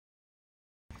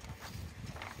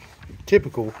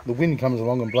typical, the wind comes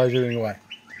along and blows everything away.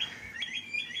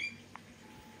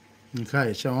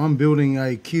 Okay, so I'm building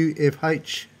a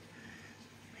QFH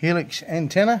helix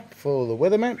antenna for the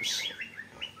weather maps.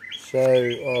 So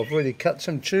I've already cut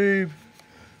some tube.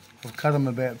 I've cut them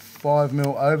about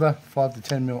 5mm over, 5 to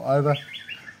 10mm over,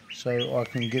 so I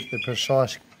can get the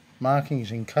precise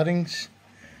markings and cuttings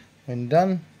when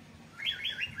done.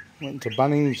 Went to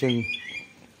Bunnings and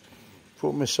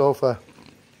bought myself a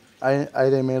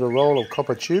 18mm roll of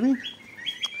copper tubing.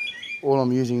 All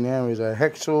I'm using now is a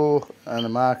hacksaw and a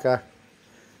marker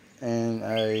and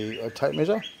a tape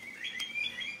measure,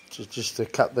 just to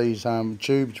cut these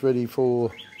tubes ready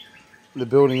for the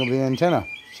building of the antenna.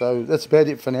 So that's about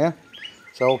it for now.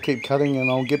 So I'll keep cutting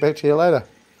and I'll get back to you later.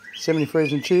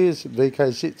 73s and cheers,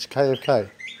 VK6 KFK.